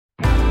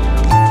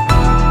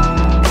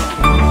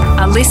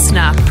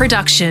listener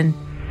production.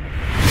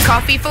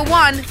 Coffee for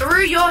one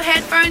through your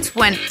headphones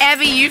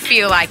whenever you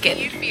feel like it.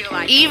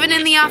 Even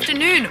in the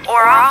afternoon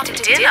or after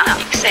dinner.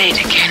 Say it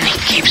again, it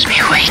keeps me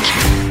awake.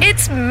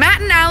 It's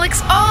Matt and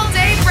Alex all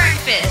day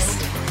breakfast.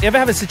 You ever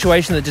have a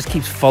situation that just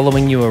keeps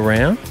following you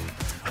around?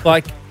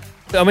 Like,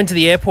 I went to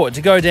the airport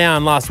to go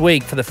down last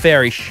week for the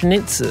ferry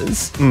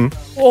schnitzers,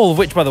 all of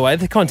which, by the way,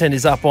 the content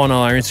is up on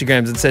our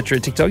Instagrams, etc.,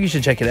 TikTok. You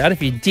should check it out if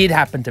you did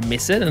happen to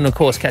miss it, and of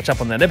course, catch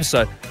up on that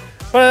episode.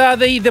 But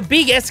the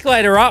big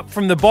escalator up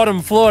from the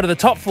bottom floor to the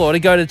top floor to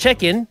go to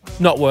check-in,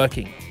 not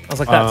working. I was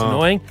like, that's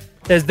annoying.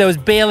 There was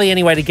barely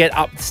any way to get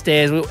up the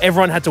stairs.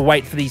 Everyone had to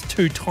wait for these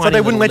two tiny. So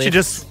they wouldn't let you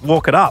lifts. just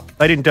walk it up.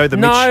 They didn't do the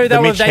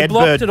Mitch they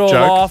blocked it all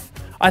joke. off.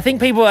 I think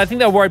they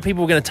were worried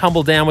people were going to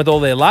tumble down with all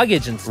their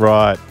luggage and stuff.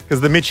 Right,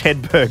 because the Mitch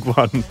Hedberg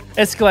one,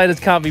 Escalators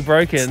can't be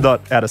broken. it's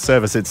not out of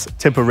service. It's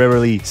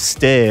temporarily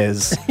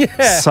stairs.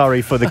 Yeah.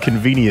 Sorry for the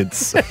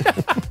convenience.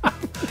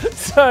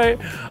 So,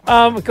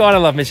 God, I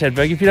love Mitch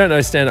Hedberg. If you don't know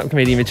stand-up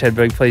comedian Mitch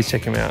Hedberg, please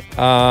check him out.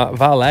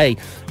 Valet.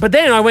 But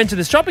then I went to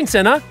the shopping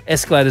centre.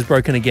 Escalator's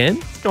broken again.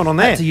 What's going on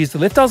I there? had to use the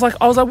lift. I was like,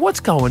 what's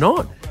going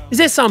on? Is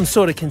there some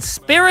sort of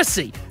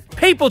conspiracy?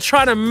 People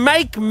trying to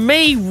make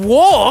me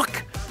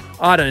walk?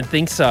 I don't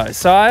think so.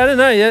 So I don't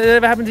know. It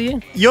ever happened to you?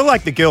 You're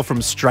like the girl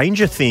from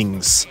Stranger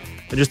Things.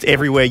 And just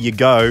everywhere you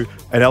go,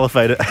 an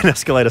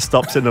escalator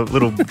stops and a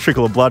little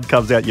trickle of blood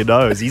comes out your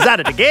nose. He's at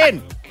it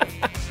again.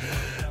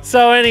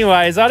 So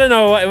anyways, I don't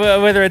know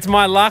whether it's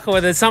my luck or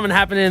whether there's something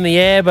happening in the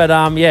air, but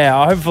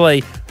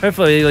hopefully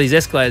these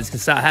escalators can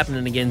start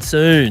happening again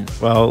soon.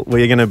 Well,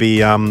 we're going to be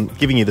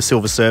giving you the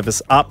silver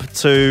service up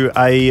to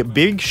a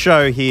big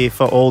show here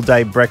for All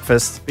Day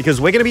Breakfast because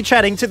we're going to be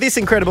chatting to this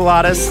incredible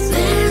artist.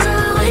 There's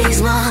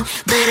always more,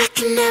 but I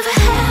can never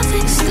have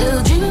it.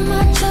 Still dreaming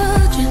my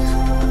children,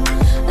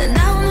 and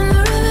now I'm in the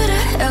river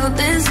that held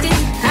this deep.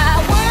 I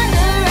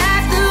wonder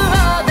after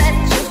all that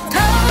you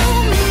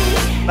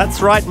told me.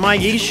 That's right,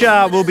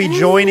 Maisha will be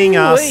joining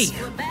us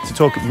to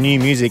talk new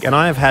music, and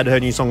I have had her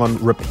new song on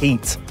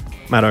repeat,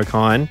 Matt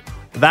O'Kine.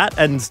 That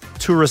and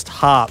Tourist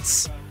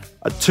Hearts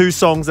are two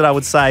songs that I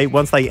would say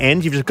once they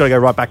end, you've just got to go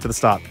right back to the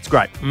start. It's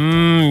great.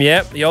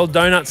 Yep, the old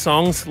donut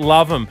songs,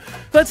 love them.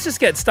 Let's just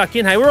get stuck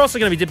in. Hey, we're also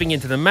going to be dipping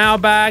into the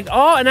mailbag.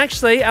 Oh, and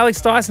actually, Alex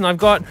Dyson, I've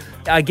got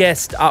a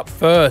guest up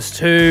first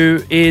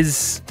who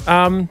is,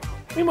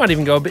 we might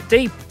even go a bit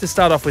deep to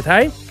start off with,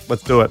 hey?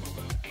 Let's do it.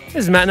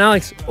 This is Matt and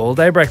Alex, All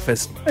Day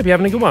Breakfast. Hope you're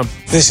having a good one.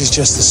 This is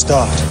just the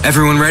start.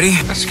 Everyone ready?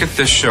 Let's get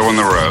this show on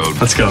the road.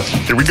 Let's go.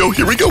 Here we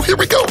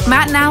go.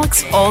 Matt and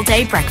Alex all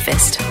day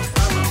breakfast.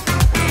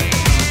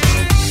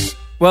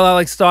 Well,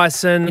 Alex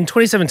Dyson, in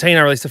 2017,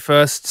 I released the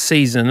first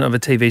season of a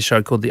TV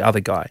show called The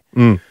Other Guy,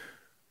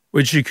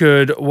 which you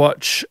could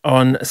watch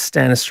on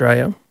Stan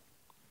Australia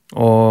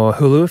or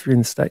Hulu if you're in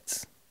the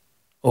States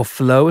or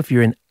Flow if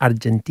you're in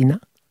Argentina.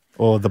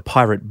 Or the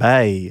Pirate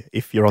Bay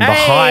if you're on the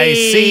high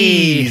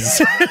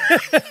seas.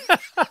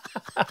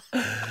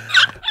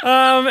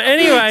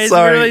 Anyways,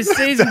 Sorry. we released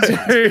season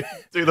 2.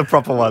 Do the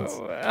proper ones.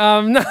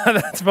 No,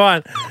 that's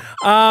fine.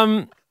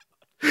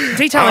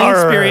 Detailing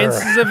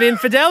experiences of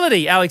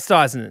infidelity, Alex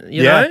Dyson,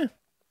 you know?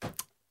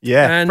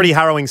 Yeah, And- pretty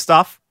harrowing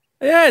stuff.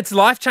 Yeah, it's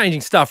life-changing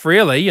stuff,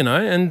 really, you know.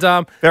 And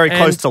Very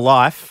close to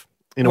life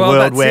in a Well,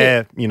 world that's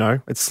where,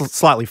 it's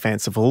slightly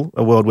fanciful,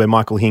 a world where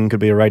Michael Hing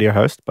could be a radio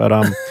host. But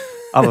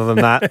other than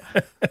that,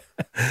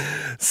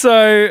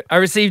 So I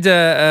received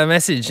a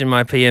message in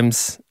my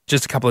PMs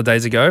just a couple of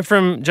days ago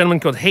from a gentleman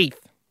called Heath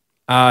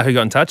who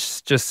got in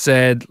touch, just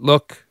said,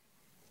 look,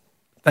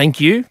 thank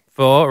you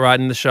for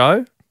writing the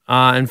show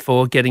and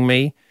for getting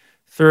me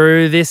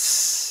through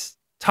this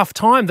tough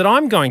time that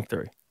I'm going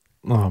through.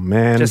 oh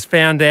man. Just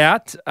found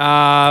out,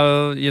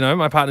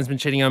 my partner's been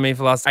cheating on me for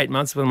the last 8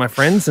 months with one of my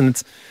friends, and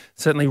it's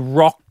certainly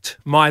rocked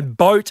my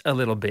boat a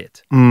little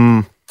bit.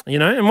 You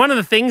know, and one of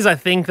the things I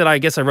think that I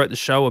guess I wrote the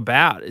show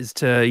about is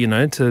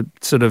to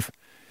sort of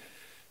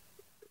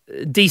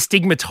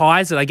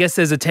destigmatize it. I guess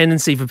there's a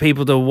tendency for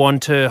people to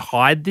want to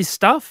hide this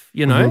stuff,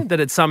 that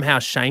it's somehow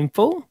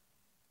shameful,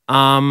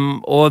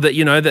 or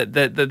that,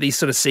 that these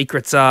sort of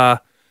secrets are,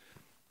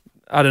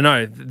 I don't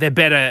know, they're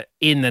better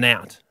in than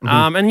out.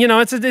 And,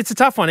 it's a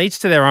tough one, each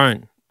to their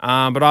own.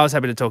 But I was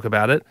happy to talk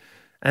about it.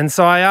 And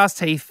so I asked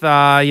Heath,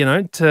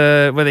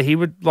 to whether he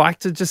would like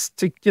to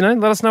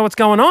let us know what's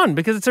going on,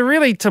 because it's a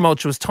really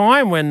tumultuous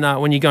time when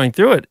you're going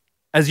through it.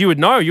 As you would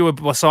know, you were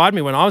beside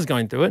me when I was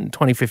going through it in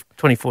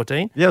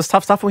 2014. Yeah, it was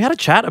tough stuff. We had a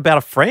chat about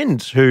a friend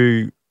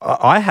who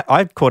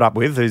I caught up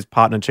with, whose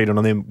partner cheated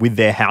on them with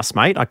their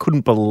housemate. I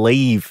couldn't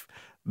believe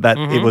that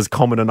it was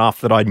common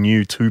enough that I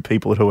knew two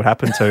people who it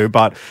happened to.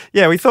 But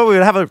yeah, we thought we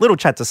would have a little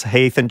chat to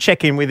Heath and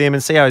check in with him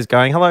and see how he's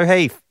going. Hello,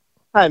 Heath.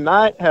 Hey,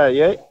 mate. How are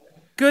you?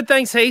 Good,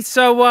 thanks, Heath.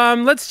 So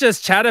let's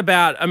just chat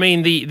about,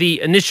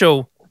 the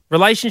initial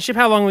relationship.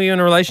 How long were you in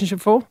a relationship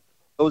for?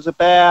 It was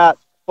about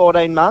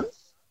 14 months,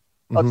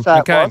 I'd say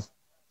it was.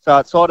 So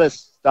it sort of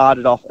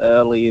started off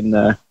early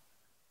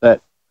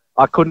but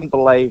I couldn't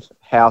believe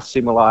how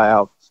similar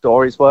our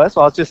stories were.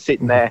 So I was just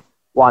sitting there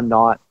one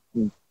night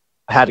and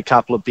had a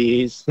couple of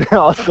beers. I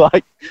was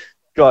like,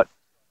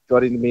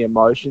 got into me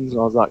emotions,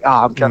 and I was like,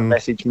 I'm going to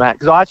message Matt,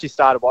 because I actually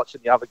started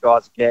watching the other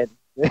guys again.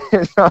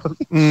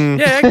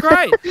 Yeah,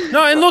 great.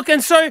 No, and look,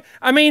 and so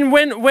I mean,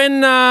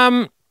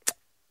 when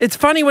it's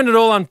funny when it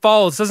all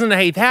unfolds, doesn't it,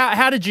 Heath?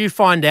 How did you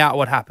find out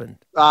what happened?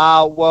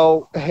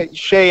 Well,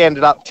 she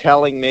ended up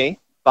telling me,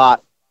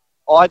 but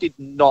I did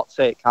not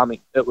see it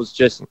coming. It was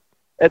just,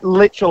 it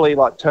literally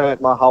like turned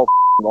my whole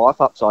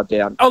life upside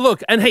down. Oh,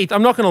 look, and Heath,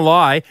 I'm not going to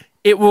lie.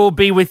 It will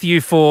be with you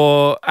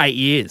for 8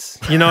 years.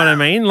 You know what I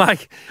mean?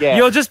 Like,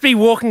 you'll just be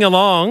walking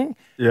along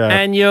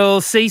and you'll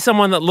see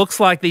someone that looks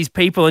like these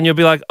people and you'll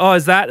be like, oh,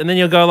 is that? And then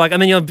you'll go like,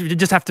 and then you'll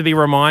just have to be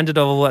reminded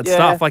of all that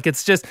stuff. Like,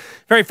 it's just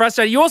very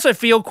frustrating. You also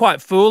feel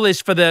quite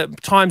foolish for the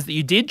times that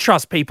you did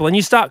trust people, and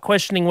you start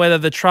questioning whether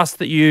the trust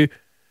that you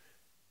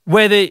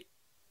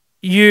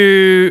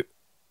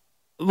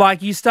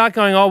like, you start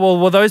going, oh, well,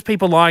 were those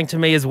people lying to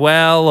me as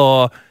well?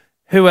 Or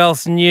who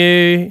else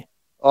knew?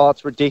 Oh,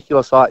 it's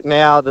ridiculous. Like,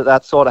 now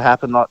that sort of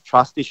happened, like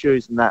trust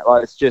issues and that,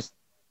 like, it's just,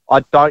 I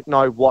don't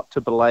know what to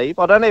believe.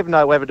 I don't even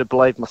know whether to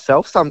believe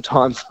myself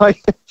sometimes.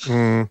 Like,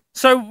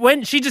 So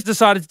when she just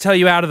decided to tell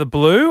you out of the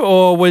blue,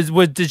 or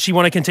did she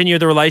want to continue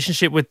the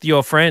relationship with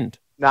your friend?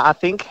 No, I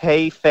think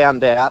he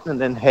found out, and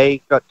then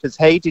because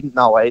he didn't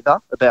know either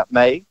about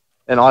me,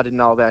 and I didn't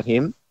know about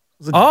him.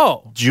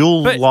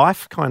 Dual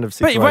life kind of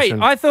situation.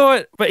 But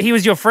wait, but he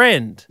was your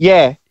friend.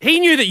 Yeah. He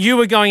knew that you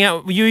were going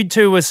out, you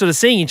two were sort of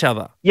seeing each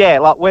other. Yeah,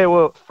 like we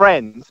were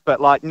friends,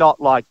 but like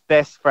not like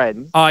best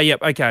friends. Oh,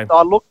 yep, okay. So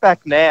I look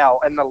back now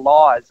and the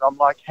lies, I'm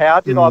like, how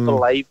did I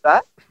believe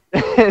that?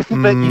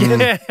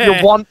 But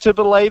you want to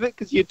believe it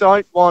because you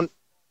don't want,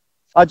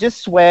 I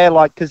just swear,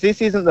 like, because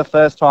this isn't the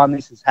first time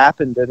this has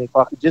happened, and if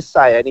I could just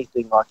say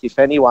anything, like if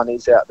anyone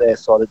is out there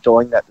sort of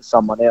doing that to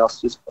someone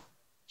else,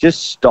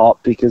 just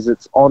stop, because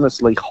it's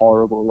honestly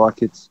horrible.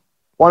 Like, it's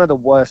one of the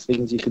worst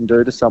things you can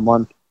do to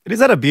someone. It is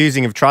that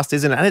abusing of trust,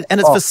 isn't it? And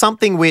it's for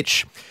something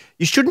which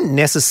you shouldn't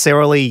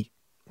necessarily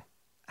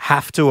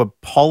have to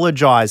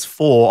apologise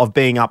for, of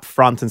being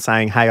upfront and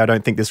saying, hey, I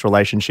don't think this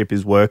relationship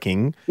is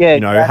working. Yeah,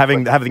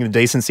 exactly. having the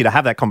decency to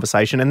have that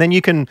conversation, and then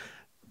you can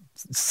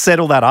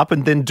settle that up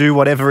and then do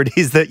whatever it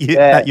is that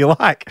you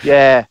like.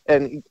 Yeah,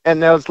 and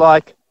there was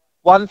like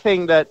one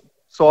thing that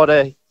sort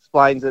of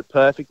explains it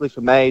perfectly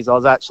for me is I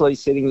was actually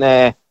sitting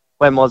there,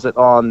 when was it,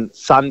 on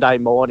Sunday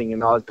morning,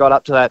 and I got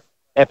up to that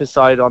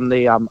episode on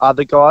the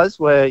Other Guys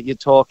where you're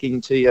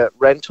talking to your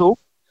rental.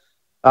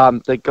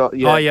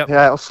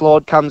 House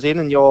Lord comes in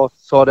and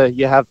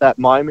you have that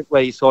moment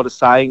where you're sort of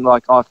saying,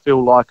 like, I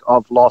feel like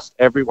I've lost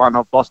everyone,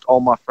 I've lost all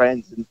my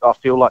friends, and I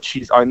feel like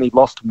she's only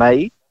lost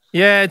me.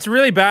 Yeah, it's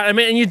really bad. I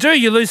mean, and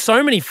you lose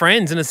so many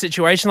friends in a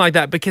situation like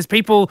that, because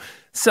people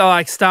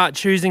start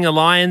choosing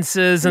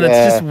alliances, and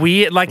it's just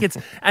weird. Like,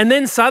 and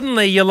then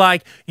suddenly you're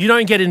like, you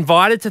don't get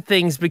invited to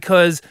things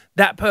because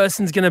that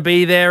person's going to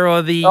be there, or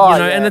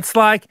and it's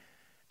like,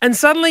 and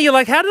suddenly you're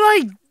like, how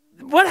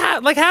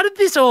did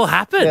this all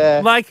happen?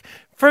 Yeah. Like,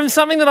 from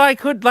something that I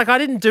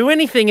didn't do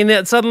anything, and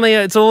then suddenly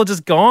it's all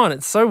just gone.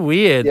 It's so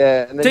weird.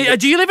 Yeah. And then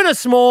do you live in a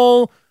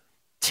small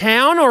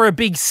town or a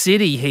big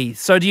city, Heath?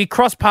 So do you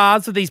cross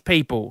paths with these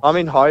people? I'm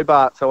in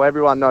Hobart, so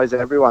everyone knows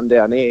everyone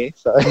down here.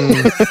 So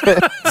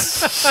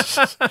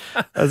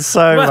That's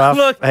so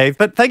rough, Heath.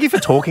 But thank you for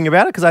talking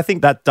about it, because I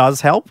think that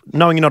does help.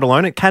 Knowing you're not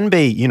alone. It can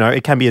be,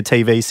 it can be a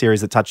TV series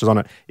that touches on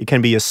it. It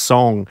can be a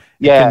song.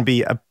 Yeah. It can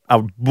be a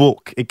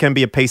book. It can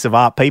be a piece of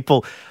art.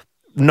 People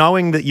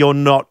knowing that you're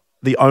not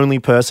the only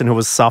person who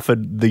has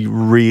suffered the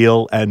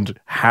real and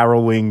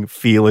harrowing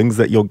feelings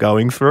that you're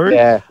going through.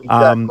 Yeah,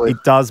 exactly. It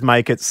does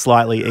make it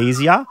slightly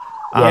easier.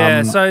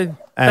 So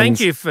thank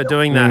you for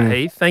doing that,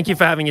 Heath. Thank you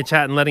for having a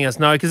chat and letting us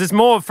know, because it's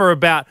more for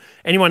about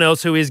anyone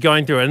else who is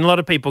going through it, and a lot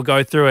of people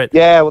go through it.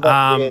 Yeah, well,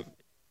 that's it.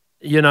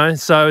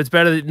 So it's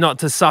better not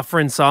to suffer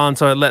in silence,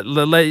 so at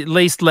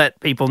least let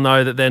people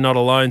know that they're not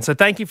alone. So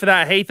thank you for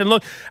that, Heath. And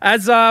look,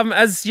 as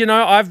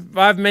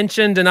I've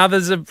mentioned, and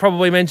others have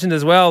probably mentioned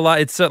as well,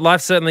 like,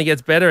 life certainly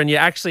gets better, and you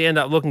actually end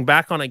up looking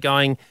back on it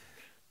going,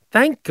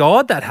 thank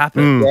God that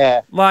happened. Yeah.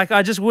 Like,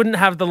 I just wouldn't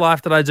have the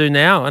life that I do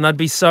now, and I'd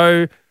be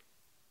so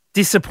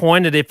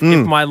disappointed if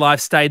my life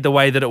stayed the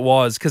way that it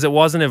was, because it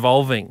wasn't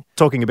evolving.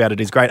 Talking about it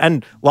is great.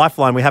 And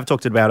Lifeline, we have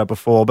talked about it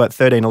before, but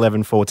 13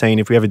 11 14,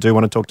 if you ever do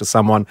want to talk to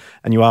someone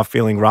and you are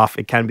feeling rough,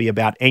 it can be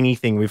about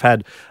anything. We've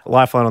had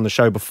Lifeline on the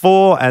show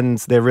before, and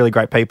they're really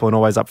great people and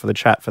always up for the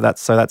chat for that,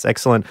 so that's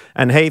excellent.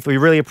 And Heath, we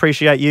really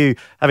appreciate you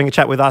having a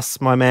chat with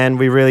us, my man.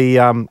 We really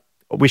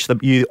wish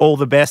you all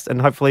the best, and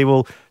hopefully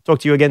we'll talk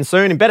to you again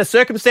soon in better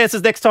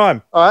circumstances next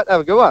time. All right, have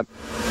a good one.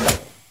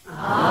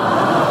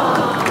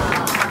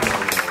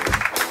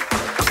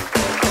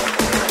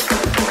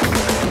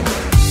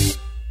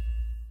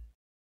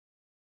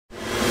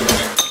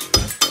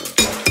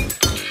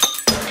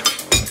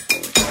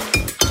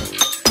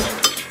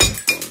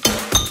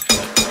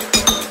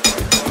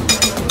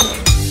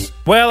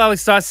 Well,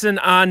 Alex Dyson,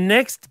 our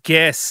next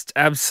guest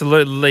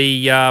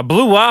absolutely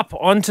blew up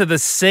onto the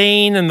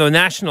scene and the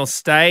national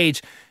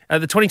stage at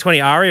the 2020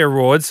 ARIA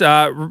Awards,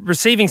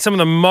 receiving some of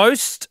the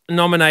most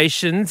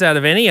nominations out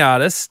of any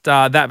artist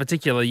that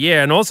particular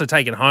year, and also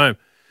taking home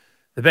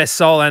the best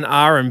soul and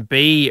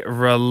R&B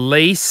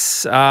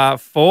release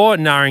for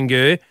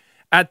Narangu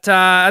at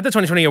the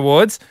 2020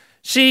 Awards.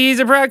 She's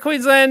a proud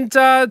Queensland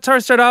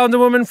Torres Strait Islander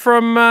woman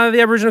from the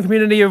Aboriginal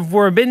community of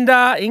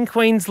Woorabinda in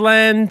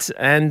Queensland,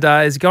 and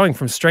is going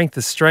from strength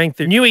to strength.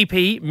 The new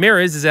EP,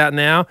 Mirrors, is out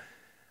now,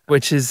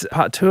 which is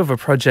part 2 of a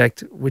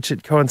project which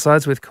it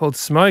coincides with called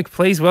Smoke.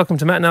 Please welcome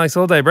to Matt and Alex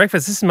All Day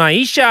Breakfast. This is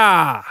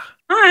Maisha.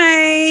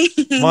 Hi.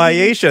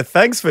 Maisha,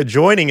 thanks for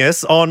joining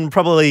us on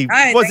probably,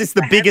 was this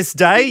the biggest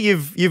day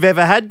you've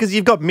ever had? Because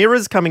you've got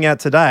Mirrors coming out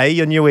today,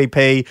 your new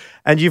EP,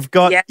 and you've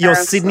got your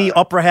Sydney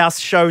Opera House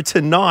show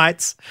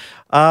tonight.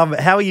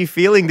 How are you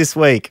feeling this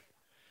week?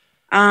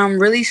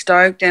 Really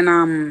stoked, and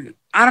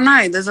I don't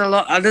know. There's a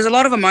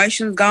lot of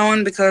emotions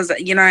going because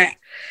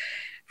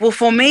well,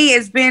 for me,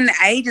 it's been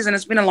ages and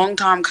it's been a long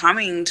time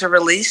coming to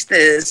release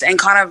this and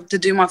kind of to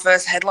do my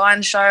first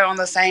headline show on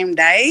the same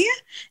day.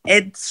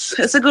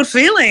 It's a good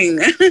feeling.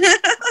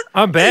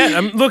 I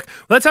bet. Look,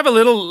 let's have a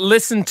little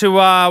listen to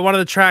one of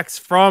the tracks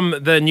from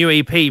the new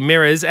EP,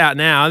 Mirrors, out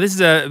now. This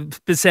is a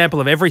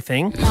sample of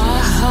everything. My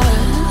heart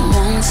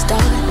won't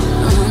stop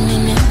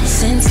running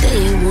since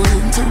day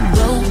one, too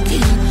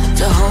broken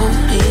to hold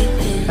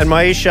it. And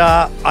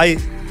Maisha,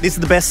 this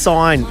is the best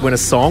sign when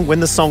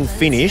the song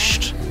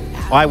finished,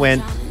 I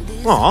went,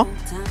 aw,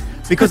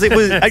 because it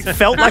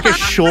felt like a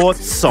short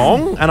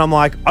song, and I'm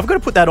like, I've got to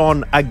put that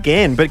on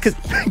again, but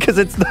because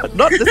it's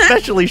not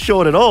especially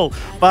short at all,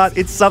 but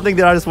it's something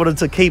that I just wanted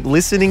to keep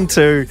listening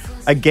to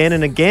again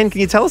and again.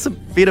 Can you tell us a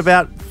bit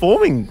about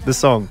forming the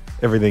song,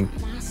 Everything?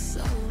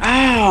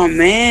 Oh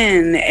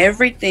man,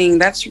 Everything.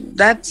 That's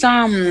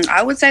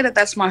I would say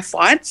that's my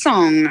fight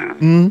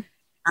song.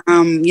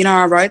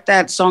 I wrote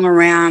that song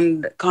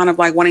around kind of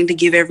like wanting to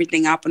give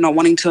everything up and not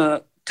wanting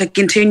to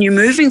continue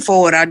moving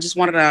forward. I just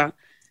wanted to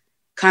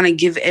kind of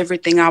give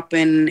everything up,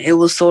 and it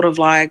was sort of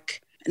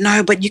like,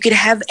 no, but you could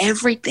have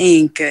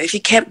everything. If you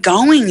kept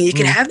going, you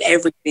could have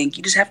everything.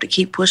 You just have to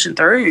keep pushing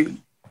through.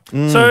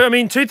 So, I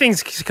mean, 2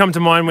 things come to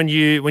mind when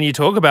you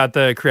talk about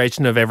the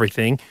creation of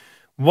Everything.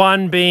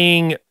 One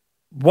being,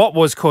 what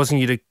was causing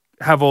you to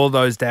have all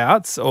those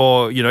doubts,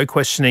 or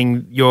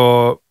questioning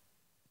your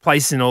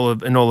place in all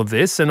of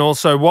this, and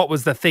also what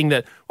was the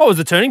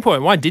turning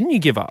point? Why didn't you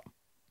give up?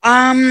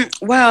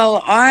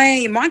 Well,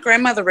 my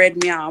grandmother read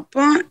me up,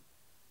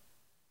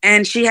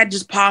 and she had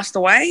just passed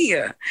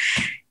away,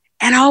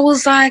 and I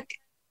was like,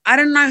 I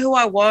didn't know who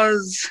I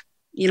was.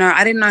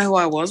 I didn't know who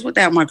I was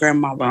without my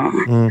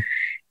grandmother.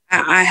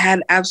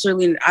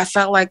 I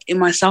felt like in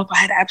myself, I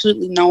had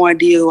absolutely no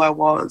idea who I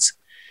was.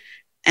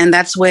 And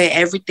that's where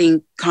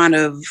everything kind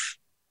of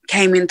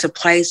came into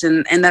place.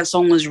 And that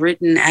song was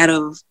written out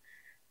of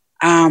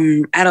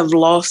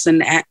loss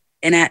and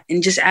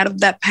just out of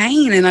that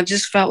pain. And I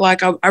just felt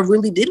like I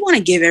really did want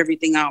to give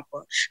everything up.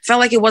 Felt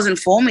like it wasn't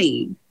for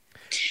me.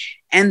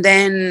 And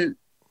then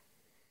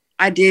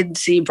I did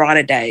see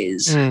brighter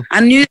days.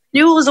 I knew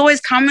it was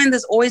always coming.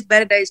 There's always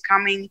better days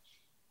coming.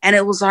 And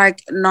it was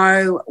like,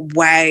 no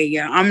way,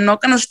 I'm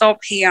not going to stop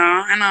here,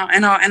 and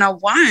I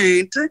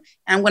won't.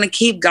 I'm going to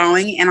keep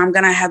going, and I'm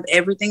going to have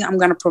everything. I'm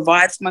going to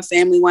provide for my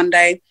family one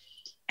day.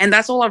 And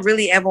that's all I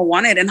really ever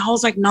wanted. And I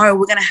was like, no,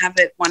 we're going to have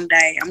it one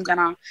day. I'm going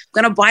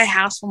to buy a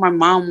house for my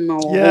mum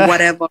or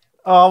whatever.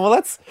 Oh, well,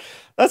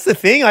 that's the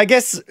thing. I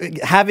guess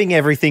having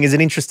everything is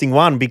an interesting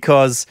one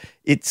because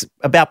it's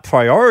about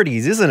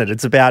priorities, isn't it?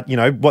 It's about,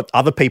 what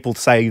other people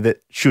say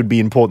that should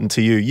be important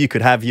to you. You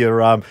could have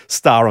your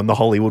star on the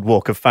Hollywood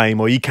Walk of Fame,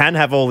 or you can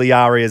have all the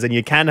arias, and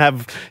you can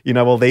have,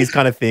 all these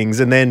kind of things.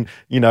 And then,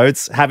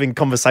 it's having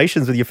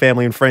conversations with your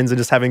family and friends and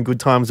just having good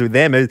times with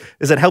them.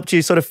 Has it helped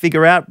you sort of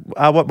figure out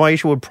what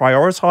Maisha would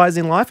prioritize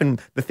in life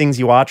and the things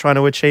you are trying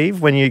to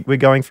achieve when we're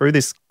going through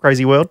this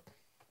crazy world?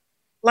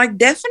 Like,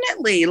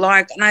 definitely. And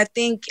I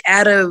think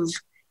out of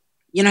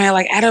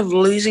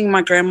losing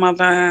my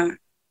grandmother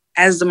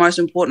as the most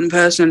important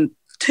person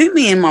to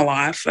me in my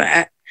life,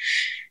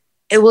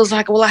 it was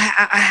like, well, I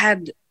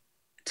had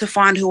to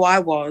find who I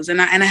was, and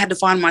I had to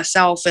find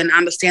myself and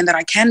understand that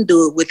I can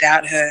do it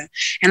without her.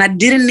 And I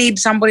didn't need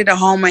somebody to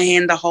hold my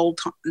hand the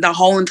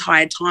whole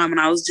entire time. And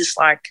I was just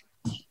like,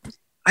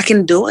 I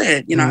can do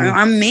it.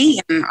 I'm me,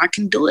 and I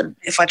can do it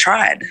if I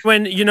tried.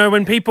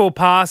 When people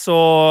pass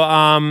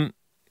or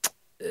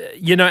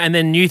and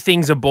then new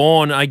things are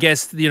born, I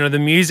guess, the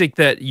music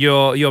that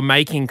you're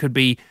making could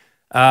be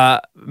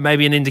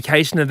maybe an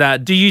indication of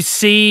that. Do you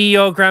see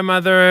your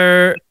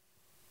grandmother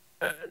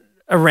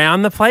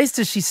around the place?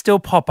 Does she still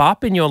pop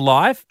up in your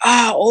life?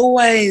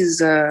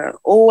 Always, man.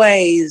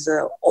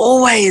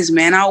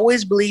 I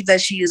always believe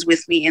that she is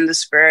with me in the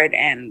spirit.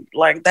 And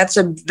that's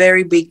a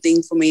very big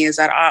thing for me, is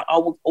that I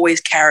will always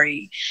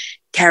carry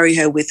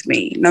her with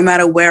me, no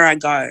matter where I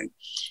go.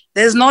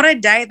 There's not a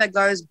day that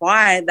goes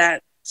by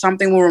that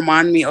something will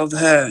remind me of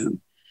her.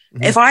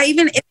 If I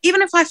even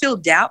if I feel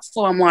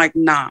doubtful, I'm like,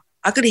 nah,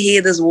 I could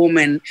hear this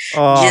woman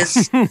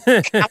just telling me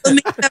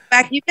in the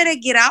back, you better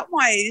get out,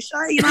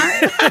 Maisha, you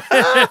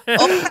know?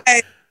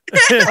 Okay.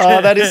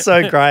 Oh, that is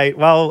so great.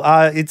 Well,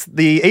 it's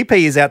the EP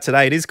is out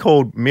today. It is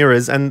called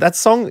Mirrors, and that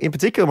song in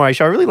particular,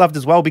 Maisha, I really loved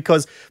as well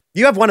because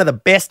you have one of the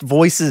best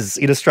voices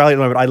in Australia at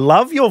the moment. I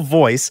love your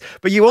voice,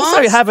 but you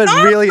also have a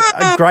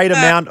great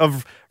amount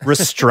of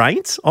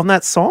restraint on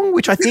that song,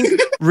 which I think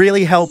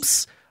really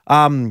helps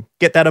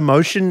get that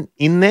emotion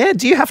in there.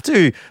 Do you have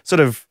to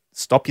sort of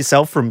stop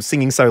yourself from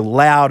singing so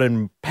loud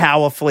and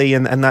powerfully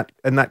and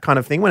that kind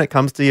of thing when it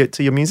comes to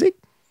your music?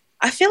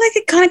 I feel like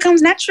it kind of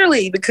comes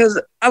naturally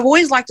because I've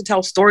always liked to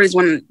tell stories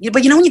when you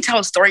tell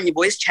a story and your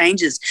voice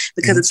changes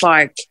because it's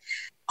like,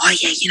 oh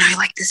yeah, you know,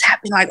 like this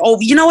happened, like, oh,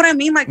 you know what I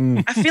mean? Like,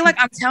 I feel like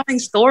I'm telling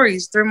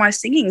stories through my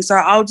singing. So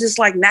I'll just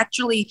like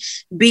naturally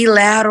be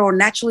louder or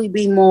naturally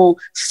be more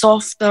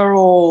softer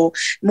or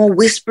more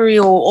whispery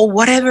or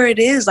whatever it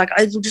is. Like,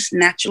 it will just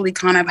naturally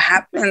kind of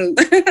happen.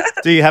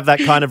 Do you have that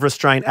kind of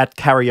restraint at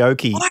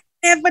karaoke? I've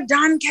never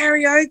done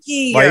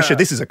karaoke. Maisha,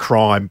 this is a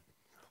crime.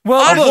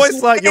 Well, a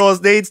voice like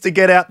yours needs to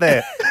get out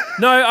there.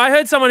 No, I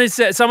heard someone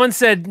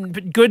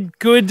said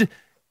good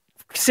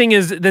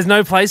singers. There's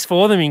no place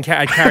for them in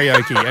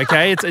karaoke.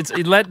 Okay, it's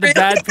let the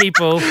bad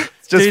people.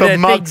 It's just for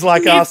mugs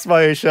like us,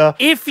 Maisha.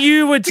 If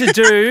you were to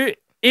do.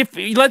 If,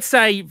 let's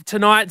say,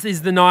 tonight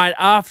is the night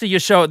after your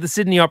show at the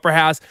Sydney Opera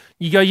House,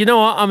 you go, you know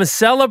what, I'm going to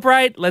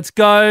celebrate. Let's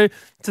go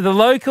to the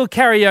local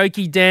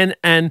karaoke den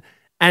and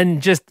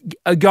just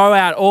go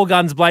out all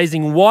guns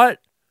blazing. What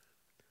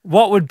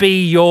would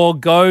be your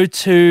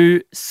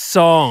go-to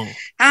song?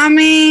 I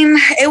mean,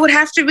 it would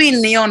have to be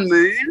Neon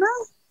Moon.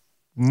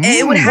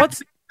 It would have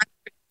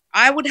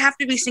I would have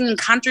to be singing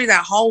country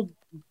that whole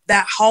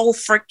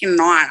freaking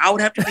night. I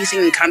would have to be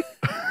singing country.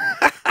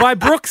 By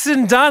Brooks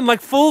and Dunn,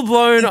 like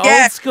full-blown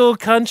old school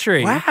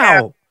country. Wow.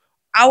 Yeah.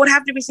 I would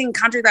have to be singing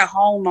country that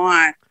whole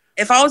night.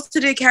 If I was to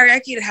do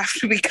karaoke, it'd have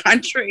to be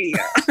country.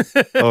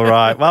 All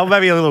right. Well,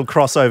 maybe a little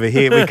crossover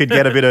here. We could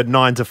get a bit of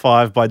 9 to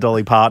 5 by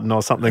Dolly Parton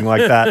or something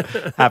like that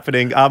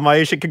happening.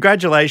 Maisha,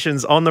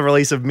 congratulations on the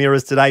release of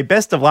Mirrors today.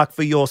 Best of luck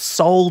for your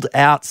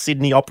sold-out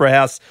Sydney Opera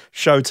House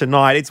show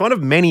tonight. It's one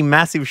of many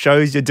massive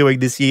shows you're doing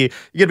this year.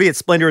 You're going to be at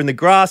Splendour in the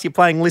Grass. You're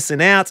playing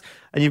Listen Out.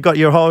 And you've got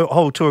your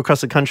whole tour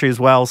across the country as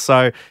well.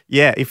 So,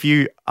 yeah, if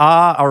you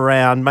are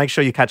around, make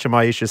sure you catch a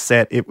Maisha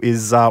set. It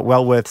is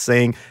well worth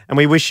seeing. And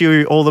we wish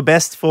you all the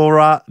best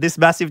for this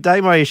massive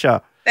day,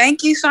 Maisha.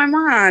 Thank you so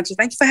much.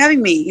 Thank you for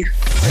having me.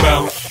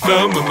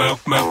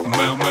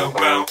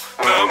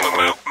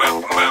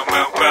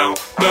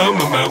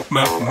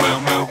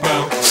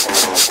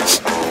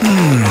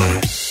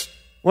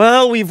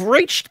 Well, we've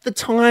reached the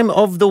time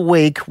of the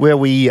week where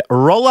we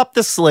roll up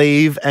the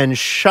sleeve and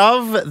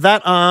shove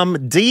that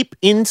arm deep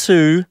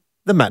into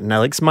the Matt and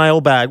Alex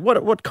mailbag.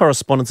 What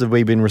correspondence have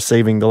we been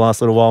receiving the last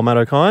little while, Matt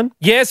O'Kine?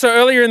 Yeah, so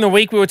earlier in the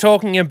week we were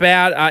talking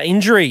about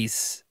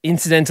injuries,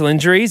 incidental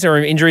injuries or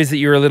injuries that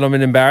you were a little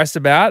bit embarrassed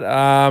about.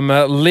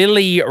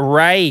 Lily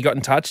Ray got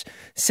in touch,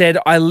 said,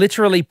 I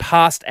literally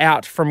passed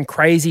out from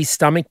crazy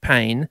stomach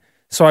pain,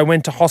 so I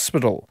went to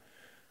hospital.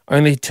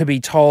 Only to be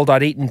told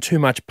I'd eaten too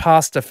much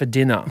pasta for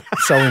dinner.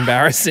 So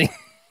embarrassing.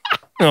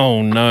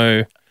 Oh,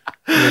 no.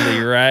 Lily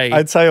Ray.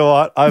 I tell you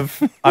what,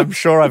 I'm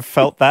sure I've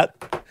felt that,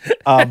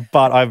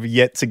 but I've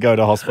yet to go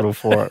to hospital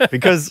for it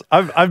because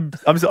I'm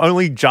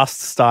only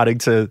just starting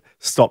to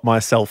stop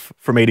myself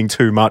from eating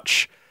too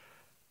much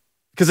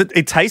because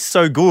it tastes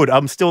so good.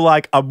 I'm still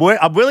like, I'm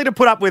willing to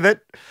put up with it.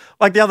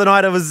 Like the other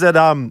night I was at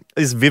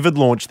this Vivid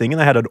launch thing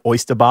and they had an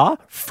oyster bar,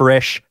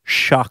 fresh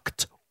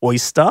shucked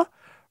oyster.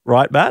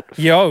 Right, Matt?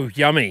 Yo,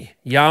 yummy.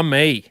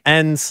 Yummy.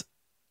 And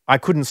I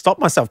couldn't stop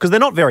myself because they're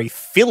not very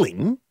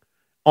filling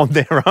on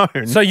their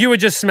own. So you were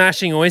just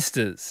smashing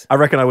oysters? I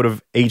reckon I would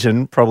have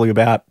eaten probably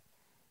about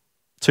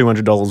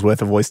 $200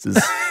 worth of oysters,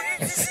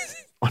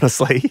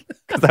 honestly,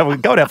 because they were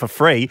going out for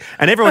free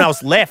and everyone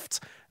else left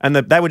and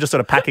they were just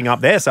sort of packing up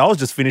there. So I was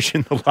just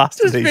finishing the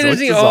last of these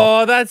oysters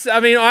off.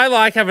 I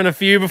like having a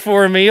few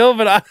before a meal,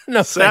 but I don't know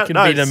if that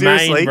can be the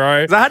main,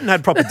 bro. I hadn't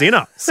had proper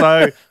dinner.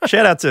 So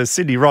shout out to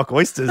Sydney Rock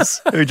Oysters,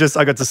 who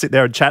I got to sit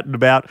there and chatting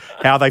about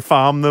how they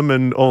farm them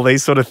and all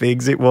these sort of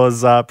things. It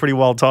was pretty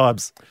wild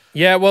times.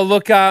 Yeah, well,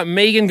 look,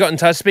 Megan got in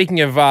touch. Speaking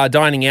of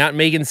dining out,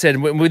 Megan said,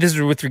 this is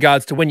with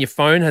regards to when your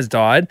phone has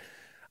died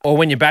or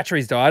when your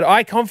battery's died,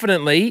 I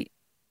confidently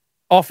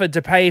offered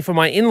to pay for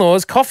my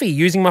in-laws' coffee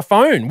using my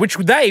phone, which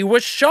they were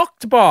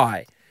shocked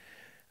by.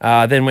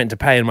 Then went to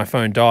pay and my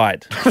phone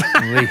died,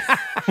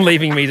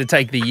 leaving me to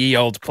take the ye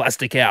old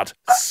plastic out.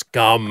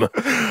 Scum.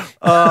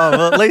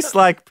 Well, at least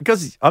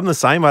because I'm the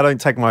same, I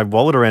don't take my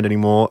wallet around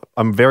anymore.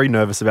 I'm very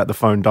nervous about the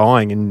phone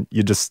dying and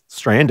you're just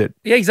stranded.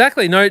 Yeah,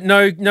 exactly.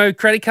 No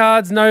credit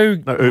cards, no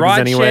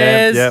ride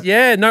shares. Yep.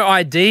 Yeah, no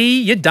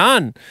ID. You're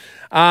done.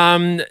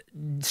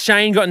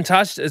 Shane got in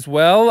touch as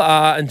well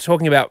and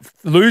talking about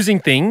losing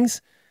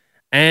things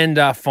and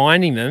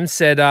finding them,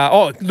 said,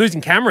 losing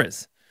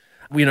cameras.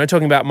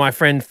 Talking about my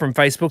friend from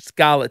Facebook,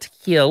 Scarlett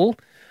Hill.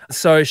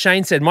 So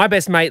Shane said, my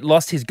best mate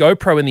lost his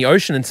GoPro in the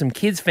ocean and some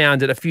kids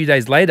found it a few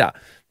days later.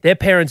 Their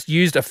parents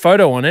used a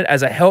photo on it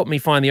as a help me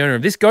find the owner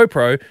of this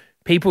GoPro.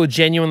 People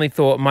genuinely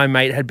thought my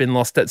mate had been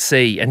lost at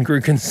sea and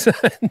grew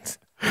concerned.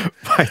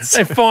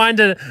 They find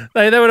it.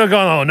 They would have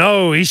gone, oh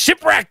no, he's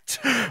shipwrecked.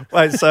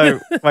 So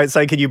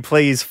can you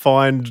please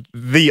find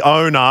the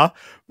owner?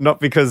 Not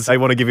because they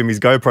want to give him his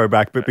GoPro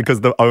back, but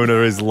because the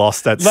owner is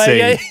lost at sea.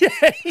 Yeah,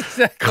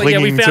 exactly.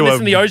 Clinging we found to this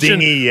in the ocean.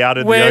 Dinghy out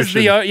in the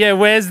ocean.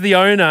 Where's the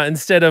owner?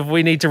 Instead of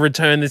we need to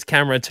return this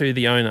camera to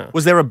the owner.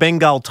 Was there a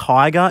Bengal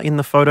tiger in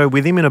the photo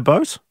with him in a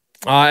boat?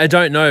 I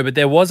don't know, but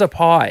there was a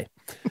pie.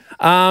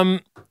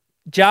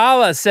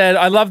 Jala said,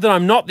 I love that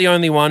I'm not the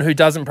only one who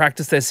doesn't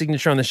practice their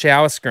signature on the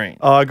shower screen.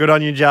 Oh, good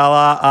on you,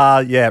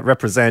 Jala.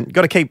 Represent.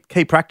 Got to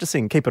keep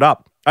practicing. Keep it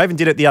up. I even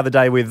did it the other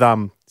day with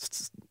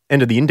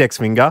end of the index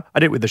finger. I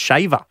did it with the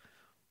shaver.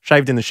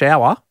 Shaved in the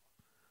shower.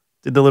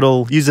 Did the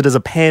little, use it as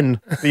a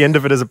pen, the end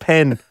of it as a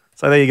pen.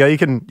 So there you go.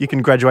 You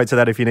can graduate to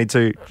that if you need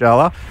to,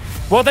 Jala.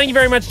 Well, thank you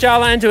very much,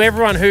 Jala, and to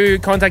everyone who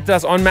contacted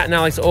us on Matt and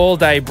Alex All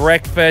Day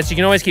Breakfast. You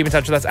can always keep in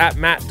touch with us at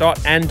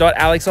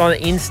matt.and.alex on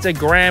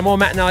Instagram or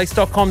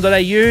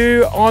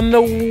mattandalex.com.au on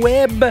the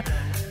web.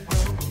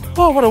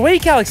 Oh, what a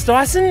week, Alex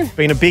Dyson.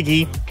 Been a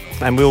biggie.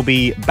 And we'll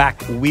be back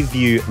with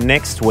you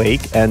next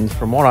week. And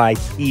from what I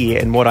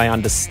hear and what I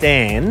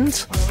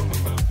understand,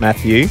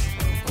 Matthew.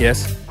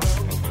 Yes.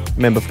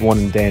 Member for One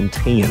and Dan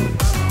Tian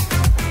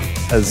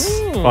has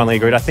finally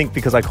agreed. I think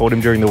because I called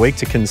him during the week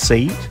to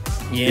concede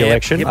the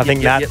election. I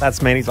think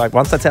that's meant he's like,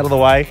 once that's out of the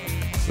way,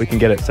 we can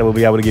get it. So we'll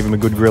be able to give him a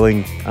good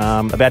grilling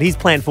about his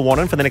plan for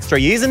Wannon for the next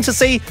 3 years and to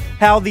see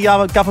how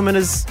the government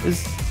is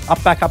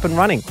back up and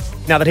running.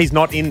 Now that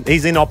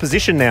he's in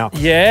opposition now.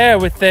 Yeah,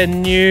 with their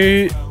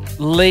new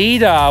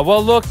leader.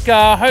 Well, look,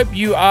 hope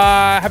you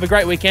have a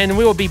great weekend, and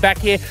we will be back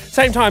here,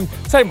 same time,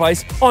 same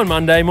place, on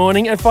Monday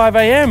morning at 5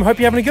 a.m. Hope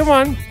you're having a good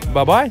one.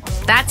 Bye-bye.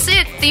 That's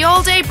it. The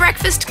all-day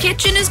breakfast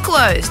kitchen is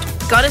closed.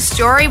 Got a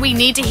story we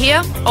need to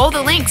hear? All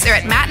the links are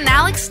at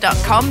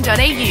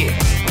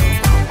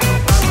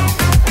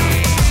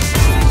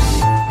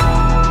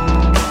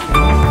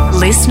mattandalex.com.au.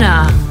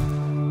 Listener.